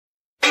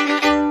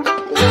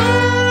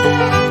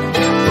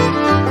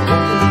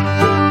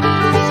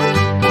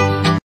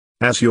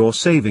As you're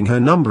saving her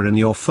number in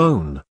your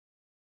phone,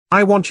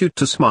 I want you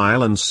to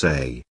smile and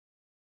say,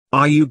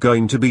 "Are you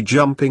going to be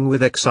jumping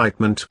with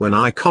excitement when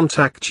I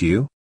contact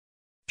you?"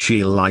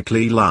 She'll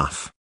likely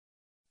laugh.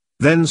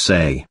 Then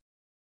say,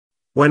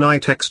 "When I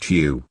text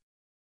you."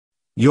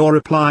 Your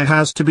reply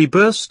has to be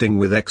bursting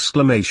with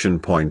exclamation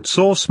points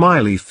or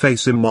smiley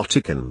face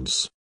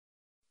emoticons.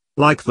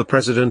 Like the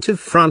President of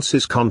France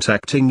is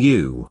contacting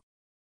you.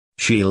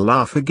 She'll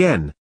laugh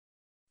again.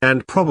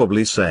 And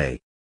probably say,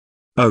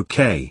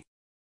 "Okay."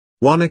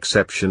 One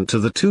exception to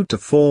the 2 to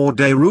 4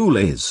 day rule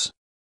is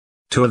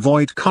to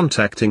avoid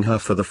contacting her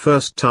for the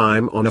first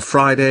time on a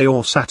Friday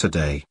or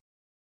Saturday.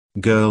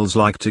 Girls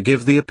like to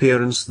give the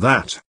appearance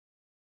that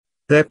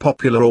they're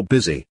popular or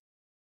busy.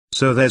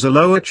 So there's a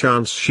lower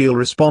chance she'll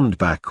respond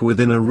back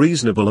within a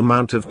reasonable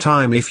amount of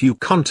time if you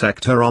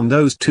contact her on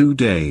those 2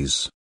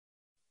 days.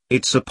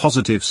 It's a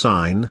positive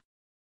sign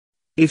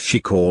if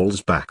she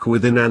calls back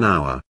within an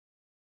hour.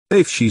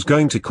 If she's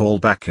going to call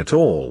back at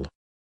all,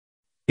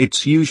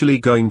 it's usually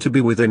going to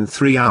be within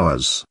 3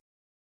 hours.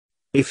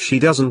 If she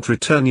doesn't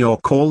return your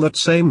call that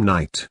same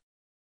night,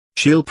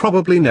 she'll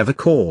probably never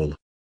call.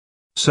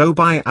 So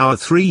by hour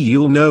 3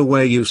 you'll know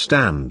where you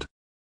stand.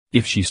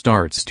 If she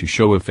starts to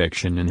show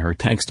affection in her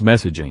text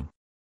messaging,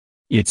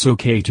 it's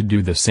okay to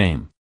do the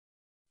same.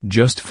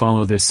 Just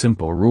follow this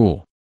simple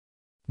rule.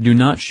 Do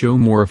not show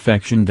more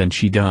affection than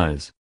she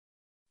does.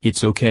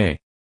 It's okay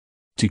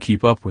to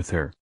keep up with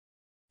her,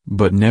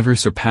 but never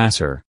surpass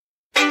her.